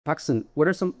Paxton, what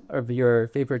are some of your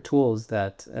favorite tools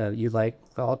that you like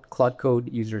Claude Code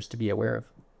users to be aware of?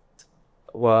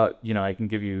 Well, I can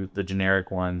give you the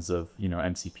generic ones of,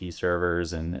 MCP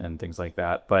servers and things like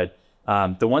that. But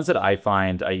the ones that I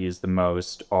find I use the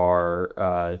most are,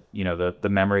 the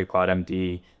memory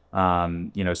Claude.md,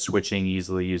 switching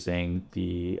easily using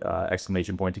the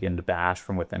exclamation point to get into bash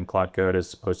from within Claude Code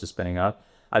as opposed to spinning up.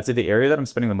 I'd say the area that I'm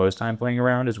spending the most time playing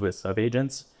around is with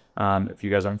subagents. If you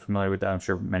guys aren't familiar with that, I'm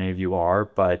sure many of you are,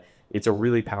 but it's a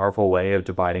really powerful way of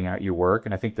dividing out your work.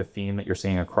 And I think the theme that you're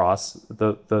seeing across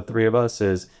the three of us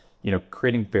is,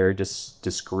 creating very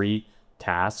discrete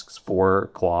tasks for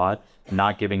Claude,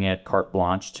 not giving it carte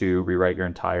blanche to rewrite your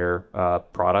entire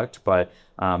product. But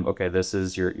okay, this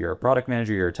is you're a product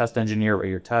manager, you're a test engineer, write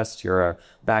your tests, you're a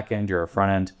back end, you're a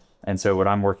front end. And so what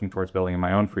I'm working towards building in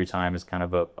my own free time is kind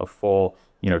of a full,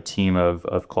 team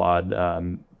of Claude,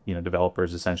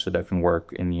 developers essentially that can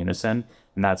work in unison.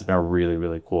 And that's been a really,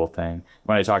 really cool thing.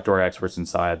 When I talk to our experts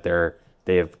inside,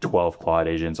 they have 12 Claude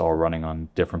agents all running on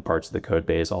different parts of the code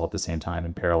base all at the same time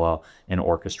in parallel and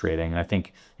orchestrating. And I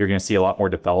think you're going to see a lot more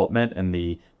development in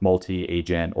the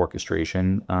multi-agent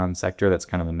orchestration sector. That's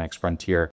kind of the next frontier.